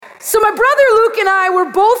So my brother Luke and I were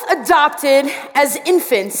both adopted as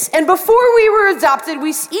infants, and before we were adopted,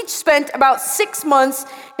 we each spent about 6 months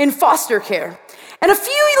in foster care. And a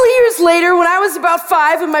few years later, when I was about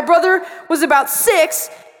 5 and my brother was about 6,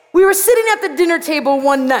 we were sitting at the dinner table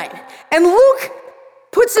one night, and Luke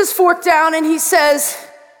puts his fork down and he says,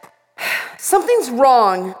 "Something's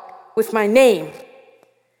wrong with my name."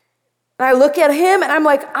 And I look at him and I'm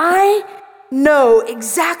like, I know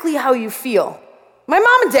exactly how you feel. My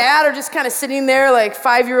mom and dad are just kind of sitting there like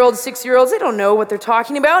 5-year-olds, 6-year-olds. They don't know what they're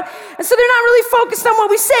talking about. And so they're not really focused on what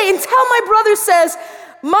we say until my brother says,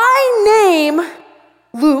 "My name,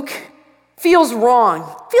 Luke, feels wrong,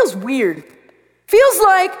 feels weird. Feels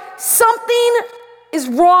like something is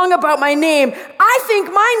wrong about my name. I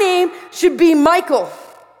think my name should be Michael."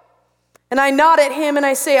 And I nod at him and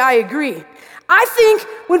I say, "I agree. I think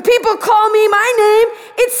when people call me my name,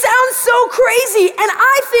 it sounds so crazy. And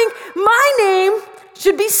I think my name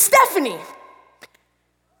should be Stephanie."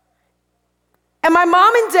 And my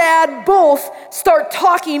mom and dad both start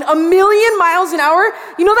talking a million miles an hour.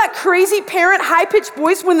 You know that crazy parent high-pitched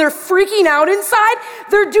voice when they're freaking out inside?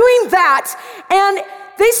 They're doing that. And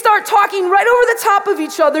they start talking right over the top of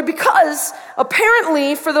each other because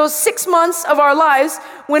apparently for those 6 months of our lives,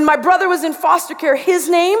 when my brother was in foster care, his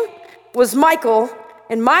name was Michael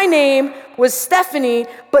and my name was Stephanie,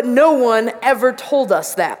 but no one ever told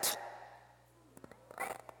us that.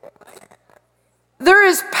 There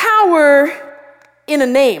is power in a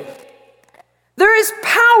name. There is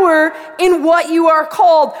power in what you are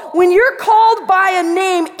called. When you're called by a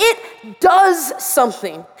name, it does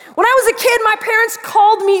something. When I was a kid, my parents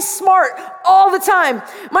called me smart all the time.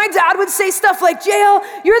 My dad would say stuff like, "JL,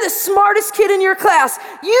 you're the smartest kid in your class.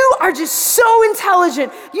 You are just so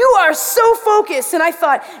intelligent. You are so focused." And I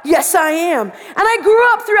thought, yes, I am. And I grew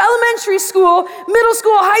up through elementary school, middle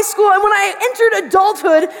school, high school, and when I entered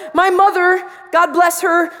adulthood, my mother, God bless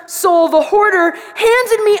her soul, the hoarder,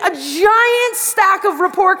 handed me a giant stack of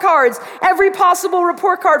report cards, every possible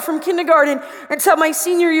report card from kindergarten until my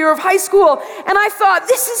senior year of high school. And I thought,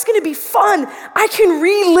 this is going to be fun. I can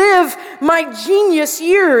relive my genius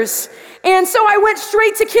years. And so I went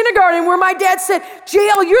straight to kindergarten where my dad said,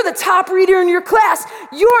 "JL, you're the top reader in your class.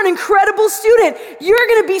 You're an incredible student. You're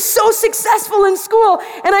going to be so successful in school."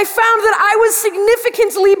 And I found that I was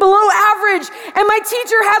significantly below average, and my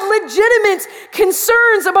teacher had legitimate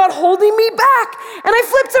concerns about holding me back. And I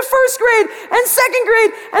flipped to first grade and second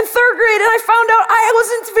grade and third grade, and I found out I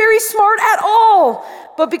wasn't very smart at all.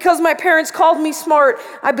 But because my parents called me smart,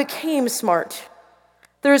 I became smart.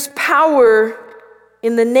 There's power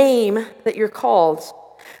in the name that you're called.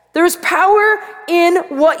 There's power in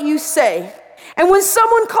what you say. And when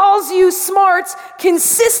someone calls you smart,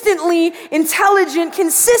 consistently, intelligent,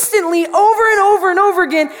 consistently, over and over and over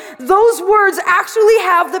again, those words actually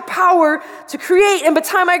have the power to create. And by the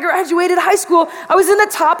time I graduated high school, I was in the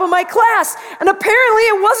top of my class. And apparently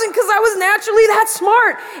it wasn't because I was naturally that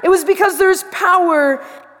smart. It was because there's power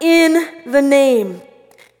in the name.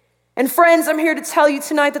 And friends, I'm here to tell you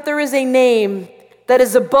tonight that there is a name that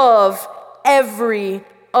is above every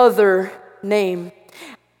other name.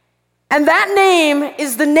 And that name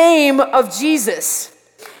is the name of Jesus.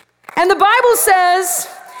 And the Bible says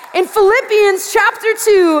in Philippians chapter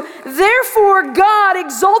 2, "Therefore God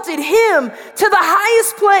exalted him to the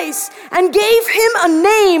highest place and gave him a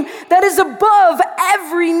name that is above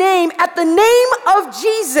every name. At the name of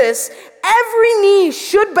Jesus, every knee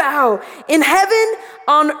should bow in heaven,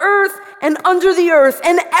 on earth, and under the earth,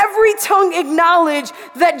 and every tongue acknowledge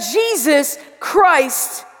that Jesus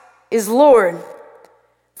Christ is Lord."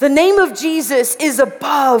 The name of Jesus is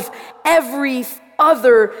above every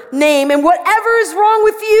other name. And whatever is wrong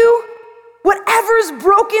with you, whatever's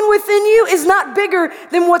broken within you is not bigger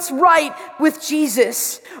than what's right with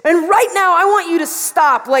Jesus. And right now, I want you to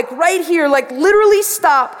stop, like right here, like literally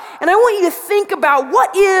stop. And I want you to think about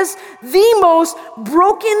what is the most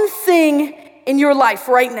broken thing in your life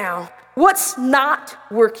right now. What's not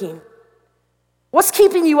working? What's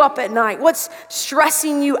keeping you up at night? What's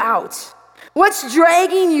stressing you out? What's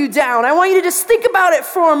dragging you down? I want you to just think about it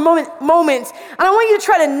for a moment, and I want you to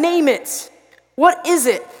try to name it. What is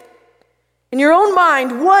it? In your own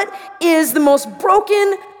mind, what is the most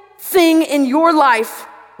broken thing in your life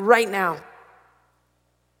right now?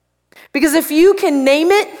 Because if you can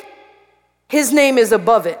name it, his name is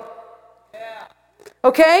above it.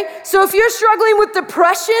 Okay? So if you're struggling with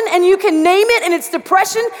depression and you can name it and it's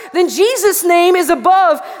depression, then Jesus' name is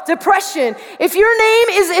above depression. If your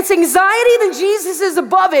name is it's anxiety, then Jesus is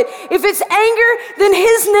above it. If it's anger, then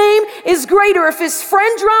his name is greater. If it's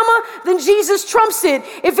friend drama, then Jesus trumps it.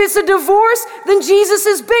 If it's a divorce, then Jesus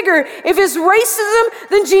is bigger. If it's racism,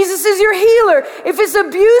 then Jesus is your healer. If it's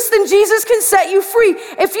abuse, then Jesus can set you free.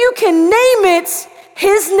 If you can name it,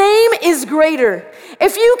 his name is greater.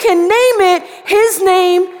 If you can name it, his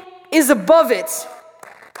name is above it.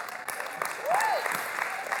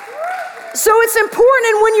 So it's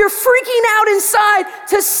important when you're freaking out inside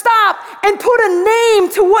to stop and put a name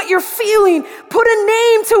to what you're feeling. Put a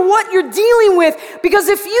name to what you're dealing with. Because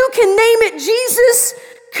if you can name it, Jesus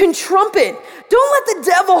can trump it. Don't let the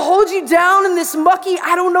devil hold you down in this mucky,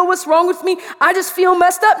 I don't know what's wrong with me, I just feel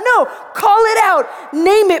messed up. No, call it out,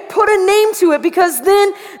 name it, put a name to it, because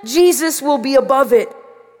then Jesus will be above it.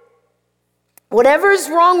 Whatever is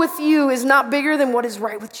wrong with you is not bigger than what is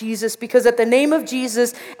right with Jesus, because at the name of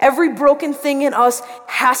Jesus, every broken thing in us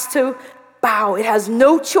has to bow. It has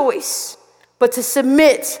no choice but to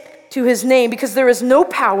submit to his name, because there is no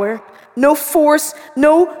power, no force,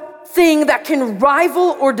 no thing that can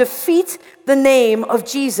rival or defeat the name of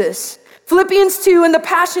Jesus. Philippians 2 in the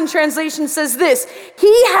Passion Translation says this: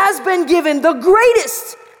 he has been given the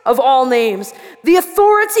greatest of all names. The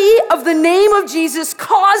authority of the name of Jesus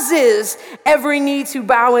causes every knee to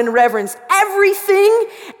bow in reverence. Everything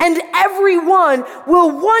and everyone will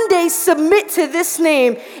one day submit to this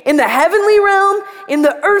name in the heavenly realm, in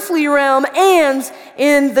the earthly realm, and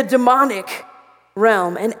in the demonic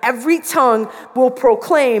realm. And every tongue will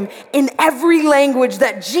proclaim in every language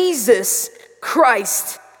that Jesus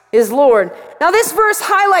Christ is Lord. Now this verse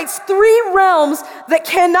highlights 3 realms that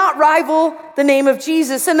cannot rival the name of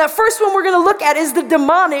Jesus. And that first one we're going to look at is the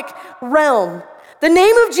demonic realm. The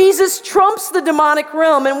name of Jesus trumps the demonic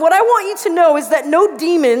realm. And what I want you to know is that no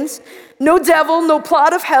demons, no devil, no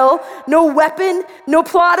plot of hell, no weapon, no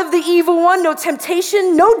plot of the evil one, no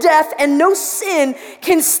temptation, no death, and no sin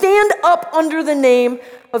can stand up under the name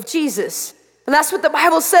of Jesus. And that's what the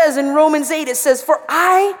Bible says in Romans 8. It says, "For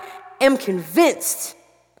I am convinced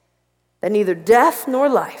that neither death nor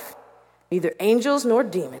life, neither angels nor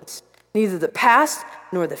demons, neither the past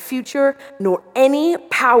nor the future, nor any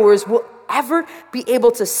powers will ever be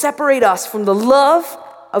able to separate us from the love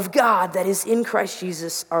of God that is in Christ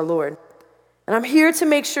Jesus our Lord." And I'm here to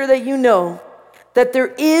make sure that you know that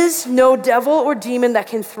there is no devil or demon that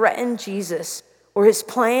can threaten Jesus or his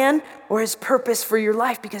plan or his purpose for your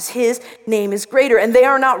life, because his name is greater and they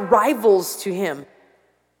are not rivals to him.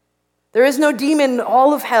 There is no demon in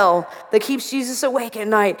all of hell that keeps Jesus awake at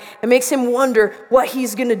night and makes him wonder what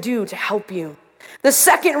he's going to do to help you. The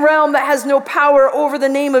second realm that has no power over the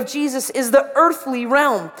name of Jesus is the earthly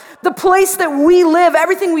realm. The place that we live,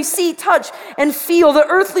 everything we see, touch, and feel, the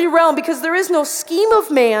earthly realm, because there is no scheme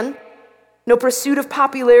of man, no pursuit of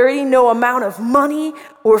popularity, no amount of money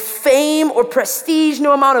or fame or prestige,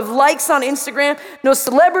 no amount of likes on Instagram, no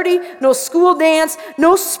celebrity, no school dance,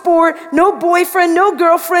 no sport, no boyfriend, no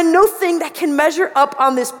girlfriend, no thing that can measure up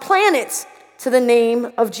on this planet to the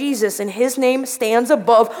name of Jesus. And his name stands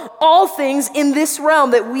above all things in this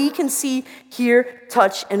realm that we can see, hear,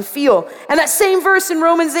 touch, and feel. And that same verse in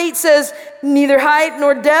Romans 8 says, neither height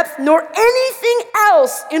nor depth nor anything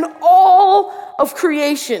else in all of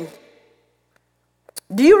creation.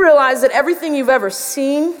 Do you realize that everything you've ever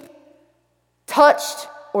seen, touched,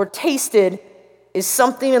 or tasted is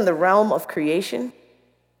something in the realm of creation?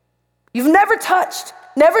 You've never touched,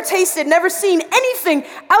 never tasted, never seen anything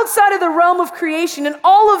outside of the realm of creation, and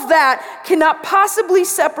all of that cannot possibly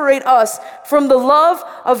separate us from the love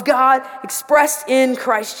of God expressed in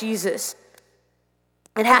Christ Jesus.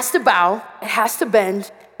 It has to bow, it has to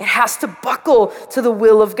bend, it has to buckle to the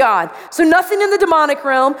will of God. So nothing in the demonic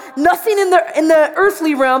realm, nothing in the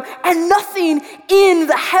earthly realm, and nothing in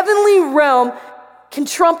the heavenly realm can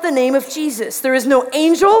trump the name of Jesus. There is no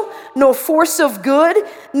angel, no force of good,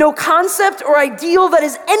 no concept or ideal that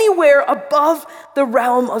is anywhere above the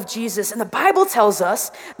realm of Jesus. And the Bible tells us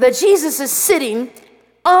that Jesus is sitting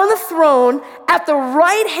on the throne at the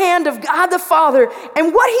right hand of God the Father.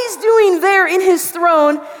 And what he's doing there in his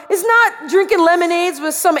throne is not drinking lemonades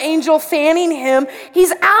with some angel fanning him.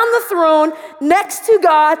 He's on the throne next to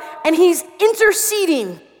God, and he's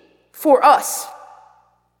interceding for us.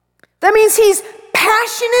 That means he's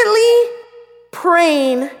passionately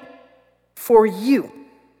praying for you.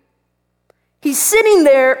 He's sitting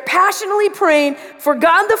there passionately praying for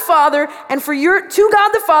God the Father and to God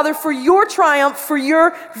the Father for your triumph, for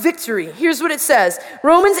your victory. Here's what it says.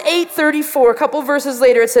 Romans 8:34, a couple verses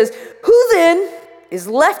later, it says, "Who then is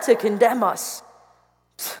left to condemn us?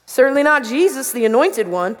 Certainly not Jesus, the anointed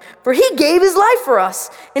one, for he gave his life for us.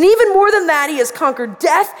 And even more than that, he has conquered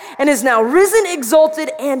death and is now risen,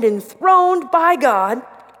 exalted, and enthroned by God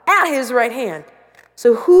at his right hand.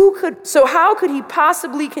 So how could he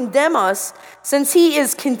possibly condemn us, since he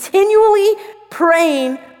is continually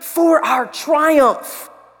praying for our triumph,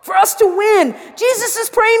 for us to win? Jesus is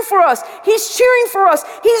praying for us. He's cheering for us.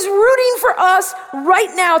 He's rooting for us right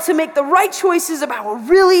now to make the right choices about what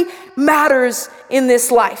really matters in this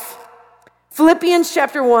life. Philippians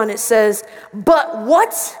chapter 1, it says, "But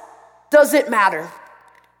what does it matter?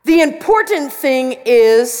 The important thing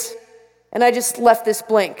is," and I just left this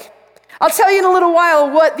blank. I'll tell you in a little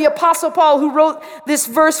while what the Apostle Paul, who wrote this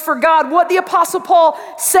verse for God, what the Apostle Paul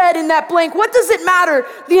said in that blank. What does it matter?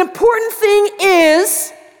 The important thing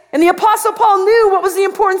is, and the Apostle Paul knew what was the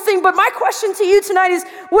important thing, but my question to you tonight is,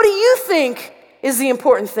 what do you think is the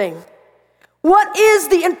important thing? What is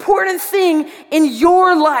the important thing in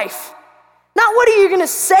your life? Not what are you going to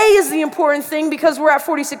say is the important thing, because we're at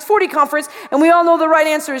 4640 conference and we all know the right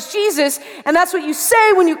answer is Jesus, and that's what you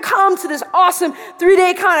say when you come to this awesome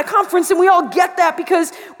 3-day kind of conference, and we all get that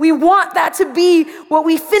because we want that to be what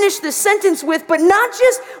we finish the sentence with, but not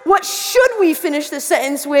just what should we finish the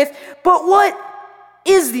sentence with, but what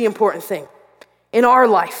is the important thing in our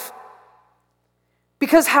life.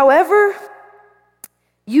 Because however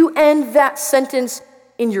you end that sentence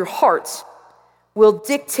in your heart will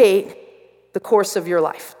dictate the course of your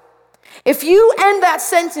life. If you end that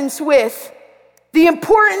sentence with, "The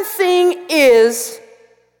important thing is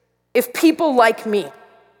if people like me,"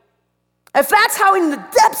 if that's how in the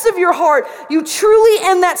depths of your heart you truly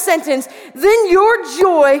end that sentence, then your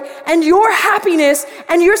joy and your happiness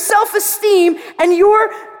and your self-esteem and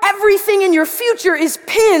your everything in your future is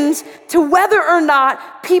pinned to whether or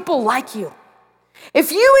not people like you.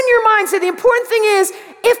 If you in your mind say the important thing is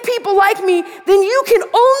if people like me, then you can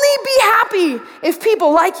only be happy if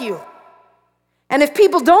people like you. And if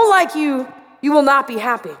people don't like you, you will not be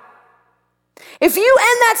happy. If you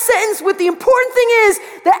end that sentence with the important thing is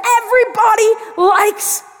that everybody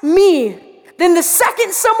likes me, then the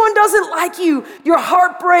second someone doesn't like you, your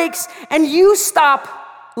heart breaks and you stop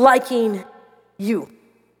liking you.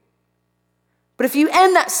 But if you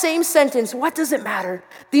end that same sentence, what does it matter?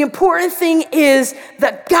 The important thing is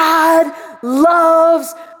that God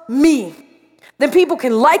loves me. Then people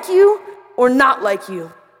can like you or not like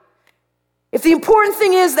you. If the important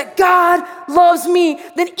thing is that God loves me,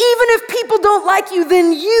 then even if people don't like you,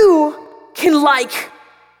 then you can like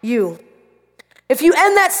you. If you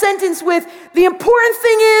end that sentence with, the important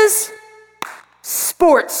thing is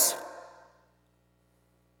sports,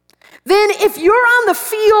 then if you're on the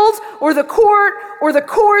field or the court or the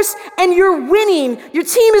course and you're winning, your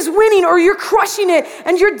team is winning or you're crushing it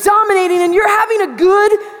and you're dominating and you're having a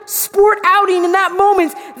good sport outing in that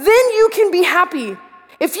moment, then you can be happy.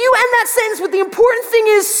 If you end that sentence with the important thing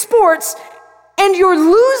is sports and you're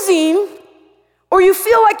losing, or you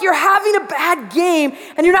feel like you're having a bad game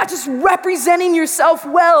and you're not just representing yourself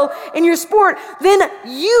well in your sport, then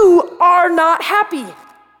you are not happy.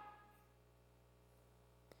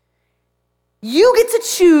 You get to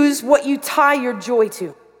choose what you tie your joy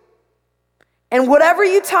to. And whatever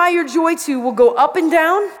you tie your joy to will go up and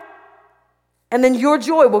down, and then your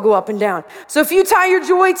joy will go up and down. So if you tie your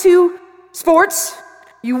joy to sports,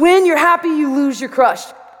 you win, you're happy, you lose, you're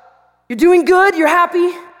crushed. You're doing good, you're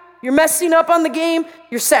happy, you're messing up on the game,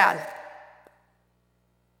 you're sad.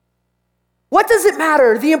 What does it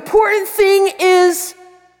matter? The important thing is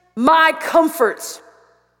my comforts.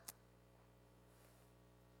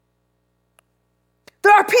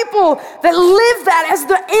 There are people that live that as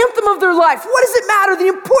the anthem of their life. What does it matter? The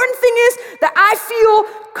important thing is that I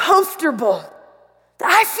feel comfortable. That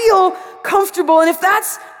I feel comfortable. And if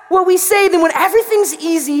that's what we say, then when everything's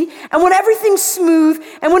easy and when everything's smooth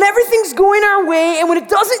and when everything's going our way and when it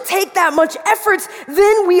doesn't take that much effort,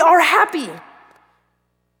 then we are happy.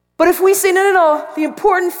 But if we say, no, the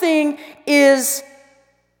important thing is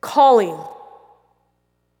calling,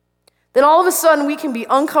 then all of a sudden we can be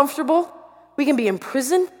uncomfortable. We can be in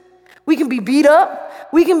prison, we can be beat up,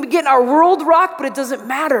 we can be getting our world rocked, but it doesn't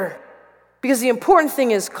matter because the important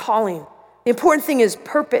thing is calling. The important thing is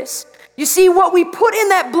purpose. You see, what we put in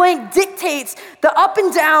that blank dictates the up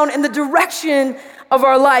and down and the direction of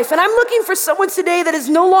our life. And I'm looking for someone today that is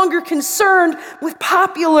no longer concerned with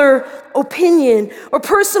popular opinion or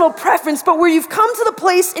personal preference, but where you've come to the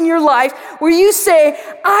place in your life where you say,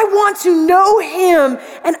 I want to know him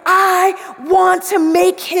and I want to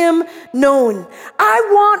make him known. I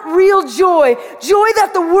want real joy, joy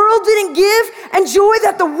that the world didn't give and joy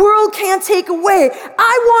that the world can't take away.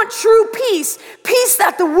 I want true peace, peace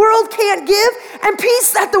that the world can't give and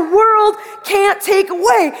peace that the world can't take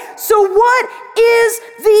away. So what is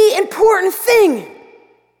the important thing?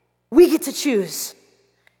 We get to choose.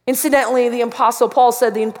 Incidentally, the Apostle Paul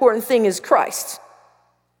said the important thing is Christ.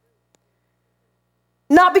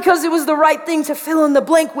 Not because it was the right thing to fill in the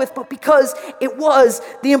blank with, but because it was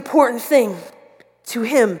the important thing to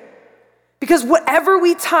him. Because whatever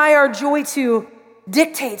we tie our joy to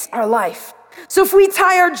dictates our life. So if we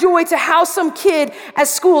tie our joy to how some kid at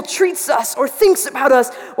school treats us or thinks about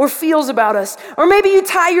us or feels about us, or maybe you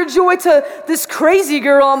tie your joy to this crazy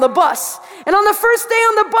girl on the bus. And on the first day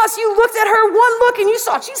on the bus, you looked at her one look and you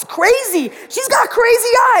saw she's crazy. She's got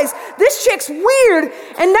crazy eyes. This chick's weird.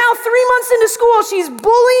 And now 3 months into school, she's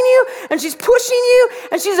bullying you and she's pushing you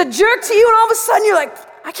and she's a jerk to you. And all of a sudden you're like,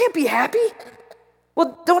 I can't be happy.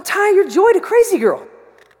 Well, don't tie your joy to crazy girl.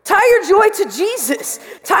 Tie your joy to Jesus.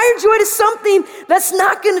 Tie your joy to something that's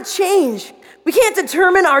not going to change. We can't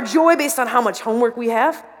determine our joy based on how much homework we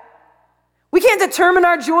have. We can't determine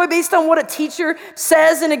our joy based on what a teacher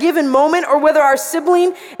says in a given moment or whether our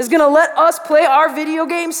sibling is going to let us play our video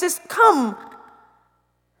game system. Come.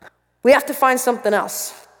 We have to find something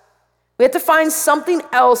else. We have to find something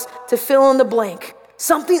else to fill in the blank.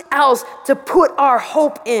 Something else to put our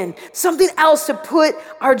hope in. Something else to put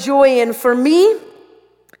our joy in. For me,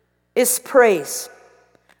 it's praise.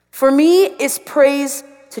 For me, it's praise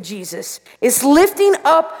to Jesus. It's lifting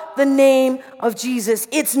up the name of Jesus.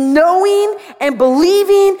 It's knowing and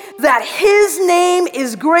believing that his name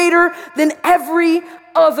is greater than every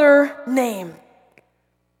other name.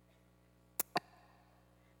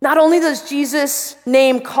 Not only does Jesus'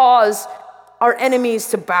 name cause our enemies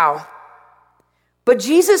to bow, but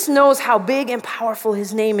Jesus knows how big and powerful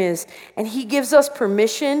his name is, and he gives us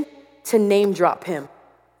permission to name drop him.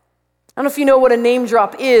 I don't know if you know what a name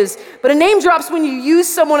drop is, but a name drop's when you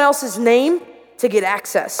use someone else's name to get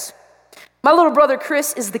access. My little brother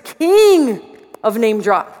Chris is the king of name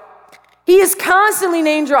drop. He is constantly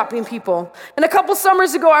name dropping people. And a couple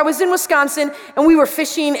summers ago, I was in Wisconsin and we were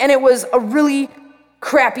fishing, and it was a really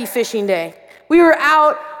crappy fishing day. We were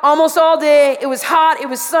out almost all day. It was hot. It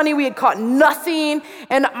was sunny. We had caught nothing.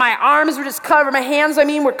 And my arms were just covered. My hands,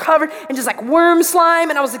 were covered in just like worm slime.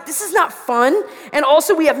 And I was like, this is not fun. And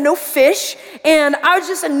also we have no fish. And I was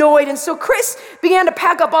just annoyed. And so Chris began to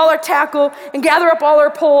pack up all our tackle and gather up all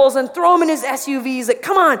our poles and throw them in his SUV. He's like,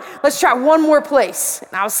 come on, let's try one more place.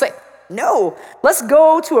 And I was like, no, let's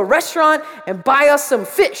go to a restaurant and buy us some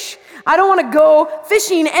fish. I don't want to go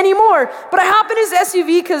fishing anymore. But I hop in his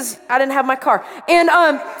SUV because I didn't have my car. And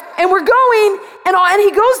we're going, and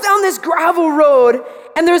he goes down this gravel road,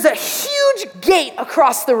 and there's a huge gate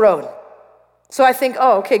across the road. So I think,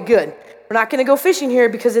 oh, okay, good. We're not going to go fishing here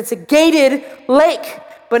because it's a gated lake.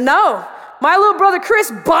 But no, my little brother Chris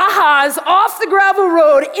bajas off the gravel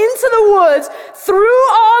road into the woods, through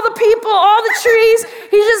all the people, all the trees.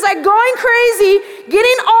 He's just like going crazy,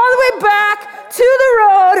 getting all the way back to the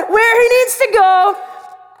road where he needs to go,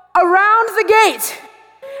 around the gate.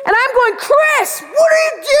 And I'm going, Chris, what are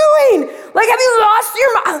you doing? Like, have you lost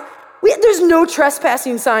your mind? There's no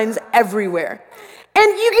trespassing signs everywhere. And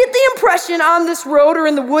you get the impression on this road or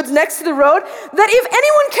in the woods next to the road that if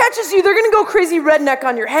anyone catches you, they're going to go crazy redneck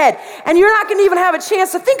on your head. And you're not going to even have a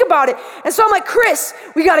chance to think about it. And so I'm like, Chris,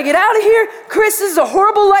 we got to get out of here. Chris, this is a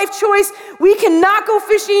horrible life choice. We cannot go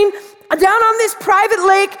fishing down on this private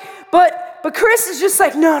lake. But Chris is just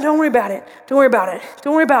like, no, don't worry about it. Don't worry about it.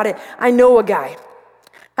 Don't worry about it. I know a guy.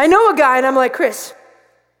 And I'm like, Chris,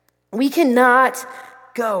 we cannot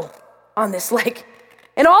go on this lake.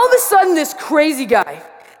 And all of a sudden, this crazy guy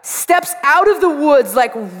steps out of the woods,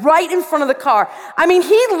 like right in front of the car.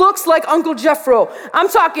 He looks like Uncle Jeffro. I'm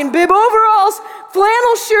talking bib overalls,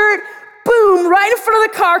 flannel shirt, boom, right in front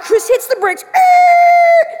of the car. Chris hits the brakes,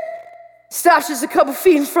 stops just a couple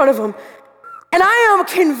feet in front of him. And I am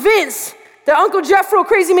convinced that Uncle Jeffro,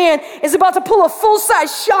 crazy man, is about to pull a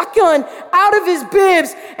full-size shotgun out of his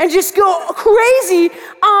bibs and just go crazy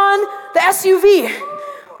on the SUV.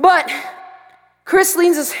 But Chris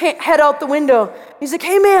leans his head out the window. He's like,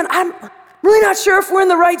 hey man, I'm really not sure if we're in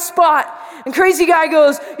the right spot. And crazy guy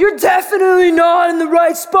goes, "You're definitely not in the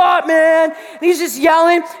right spot, man." And he's just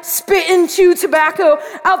yelling, spitting chew tobacco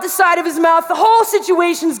out the side of his mouth. The whole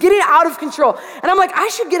situation's getting out of control. And I'm like, I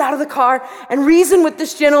should get out of the car and reason with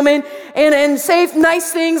this gentleman and say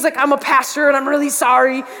nice things like, "I'm a pastor and I'm really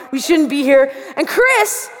sorry. We shouldn't be here." And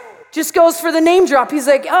Chris just goes for the name drop. He's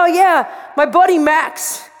like, "Oh yeah, my buddy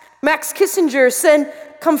Max Kissinger said,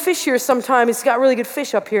 come fish here sometime. He's got really good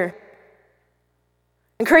fish up here."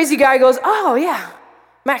 And crazy guy goes, "Oh yeah,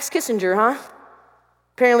 Max Kissinger, huh?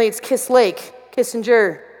 Apparently it's Kiss Lake, Kissinger."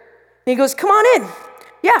 And he goes, "Come on in.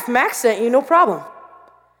 Yeah, if Max sent you, no problem."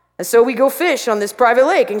 And so we go fish on this private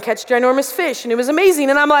lake and catch ginormous fish, and it was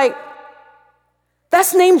amazing. And I'm like,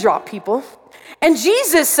 that's name drop, people. And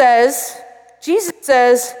Jesus says,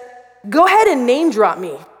 "Go ahead and name drop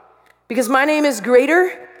me, because my name is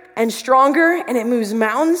greater and stronger, and it moves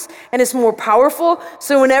mountains, and it's more powerful.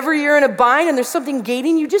 So whenever you're in a bind and there's something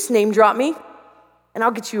gating you, just name drop me, and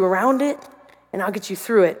I'll get you around it, and I'll get you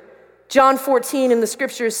through it." John 14 in the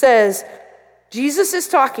scripture says, Jesus is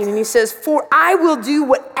talking, and he says, "For I will do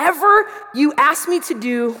whatever you ask me to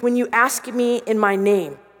do when you ask me in my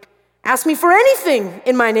name. Ask me for anything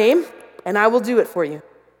in my name, and I will do it for you."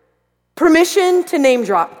 Permission to name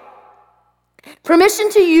drop.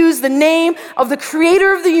 Permission to use the name of the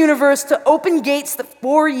creator of the universe to open gates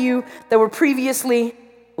for you that were previously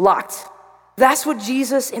locked. That's what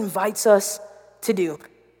Jesus invites us to do.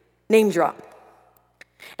 Name drop.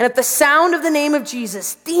 And at the sound of the name of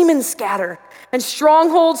Jesus, demons scatter and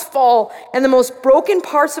strongholds fall, and the most broken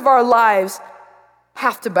parts of our lives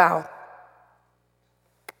have to bow.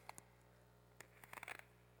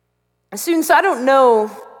 And students, I don't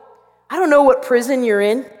know what prison you're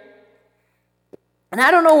in. And I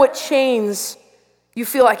don't know what chains you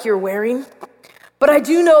feel like you're wearing, but I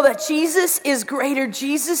do know that Jesus is greater,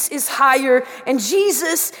 Jesus is higher, and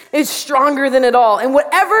Jesus is stronger than it all. And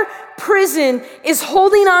whatever prison is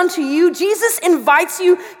holding on to you, Jesus invites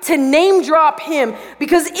you to name drop him,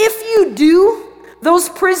 because if you do, those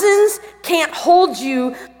prisons can't hold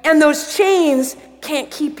you and those chains can't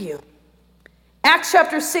keep you. Acts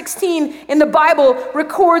chapter 16 in the Bible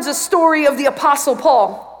records a story of the Apostle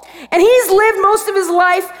Paul. And he's lived most of his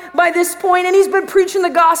life by this point, and he's been preaching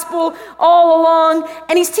the gospel all along,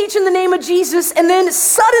 and he's teaching the name of Jesus, and then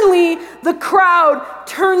suddenly the crowd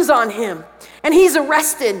turns on him, and he's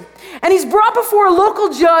arrested, and he's brought before a local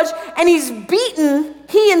judge, and he's beaten.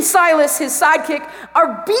 He and Silas, his sidekick,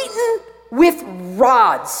 are beaten with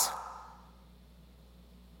rods.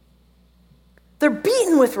 They're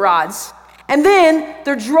beaten with rods, and then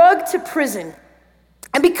they're dragged to prison.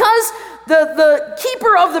 And because the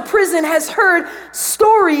keeper of the prison has heard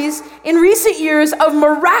stories in recent years of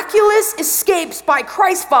miraculous escapes by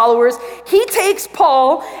Christ followers, he takes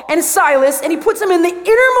Paul and Silas and he puts them in the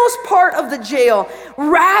innermost part of the jail,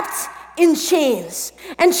 wrapped in chains,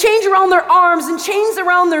 and chains around their arms and chains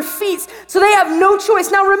around their feet, so they have no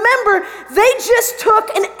choice. Now remember, they just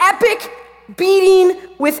took an epic beating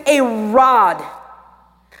with a rod.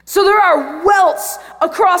 So there are welts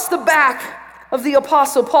across the back of the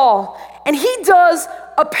Apostle Paul. And he does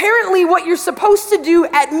apparently what you're supposed to do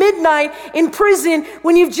at midnight in prison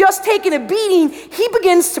when you've just taken a beating. He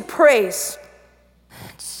begins to praise.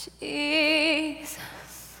 Jesus,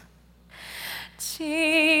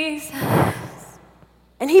 Jesus.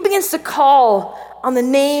 And he begins to call on the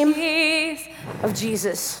name of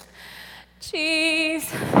Jesus.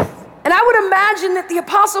 Jesus. And I would imagine that the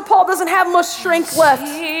Apostle Paul doesn't have much strength left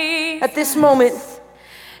at this moment.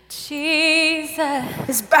 Jesus.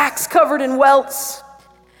 His back's covered in welts.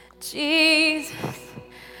 Jesus.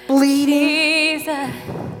 Bleeding. Jesus.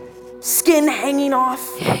 Skin hanging off.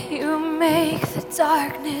 You make the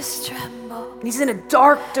darkness tremble. And he's in a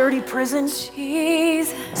dark, dirty prison.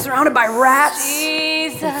 Jesus. Surrounded by rats.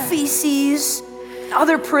 Jesus. And feces. And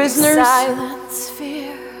other prisoners. Silence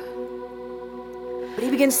fear. But he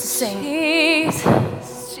begins to sing.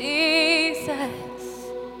 Jesus. Jesus.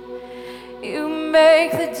 You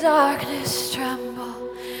make the darkness tremble.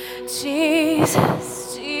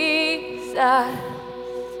 Jesus, Jesus.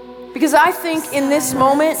 Because I think in this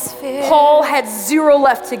moment, Paul had zero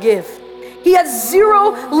left to give. He had zero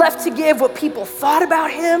left to give what people thought about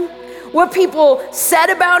him, what people said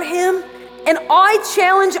about him. And I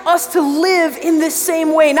challenge us to live in this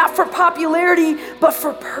same way, not for popularity, but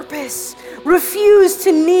for purpose. Refuse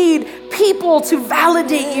to need people to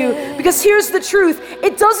validate you. Because here's the truth.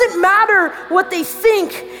 It doesn't matter what they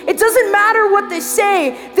think. It doesn't matter what they say.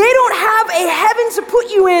 They don't have a heaven to put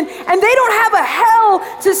you in, and they don't have a hell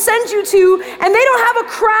to send you to, and they don't have a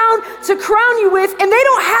crown to crown you with, and they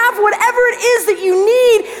don't have whatever it is that you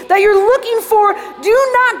need, that you're looking for. Do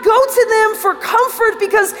not go to them for comfort,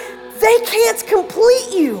 because they can't complete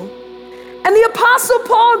you. And the Apostle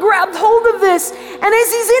Paul grabbed hold of this, and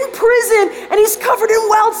as he's in prison and he's covered in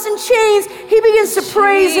welts and chains, he begins to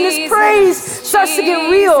praise, and his praise starts to get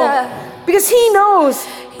real, because he knows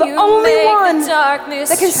the only one that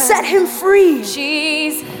can set him free.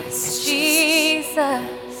 Jesus,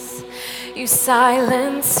 Jesus, you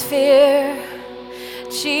silence fear.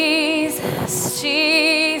 Jesus,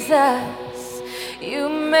 Jesus, you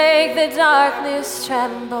make the darkness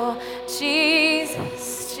tremble.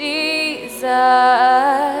 Jesus, Jesus.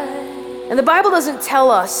 And the Bible doesn't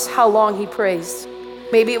tell us how long he praised.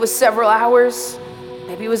 Maybe it was several hours.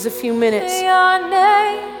 Maybe it was a few minutes. Your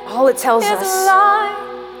name All it tells is a us light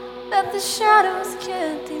that the shadows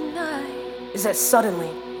can't deny. is that suddenly,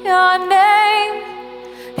 Your name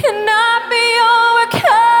cannot be overcome.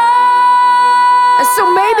 and so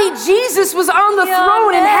maybe Jesus was on the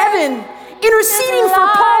throne in heaven, interceding for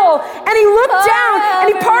Paul, and he looked down and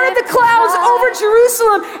he parted the clouds over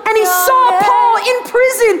Jerusalem, and he saw Paul in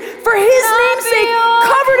prison for his name's sake,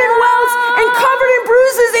 covered in welts and covered in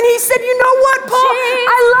bruises, and he said, you know what, Paul,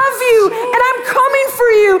 I love you, and I'm coming for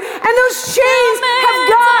you, and those chains have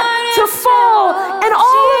got to fall. And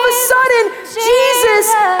all of a sudden, Jesus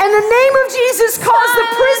and the name of Jesus caused the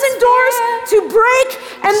prison doors to break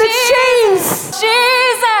and the chains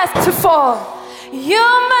to fall. You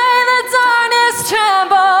made the darkness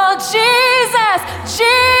tremble. Jesus,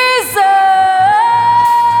 Jesus.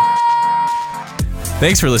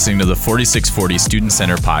 Thanks for listening to the 4640 Student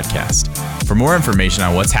Center podcast. For more information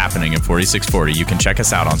on what's happening in 4640, you can check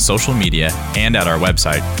us out on social media and at our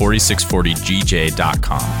website,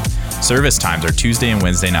 4640gj.com. Service times are Tuesday and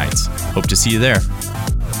Wednesday nights. Hope to see you there.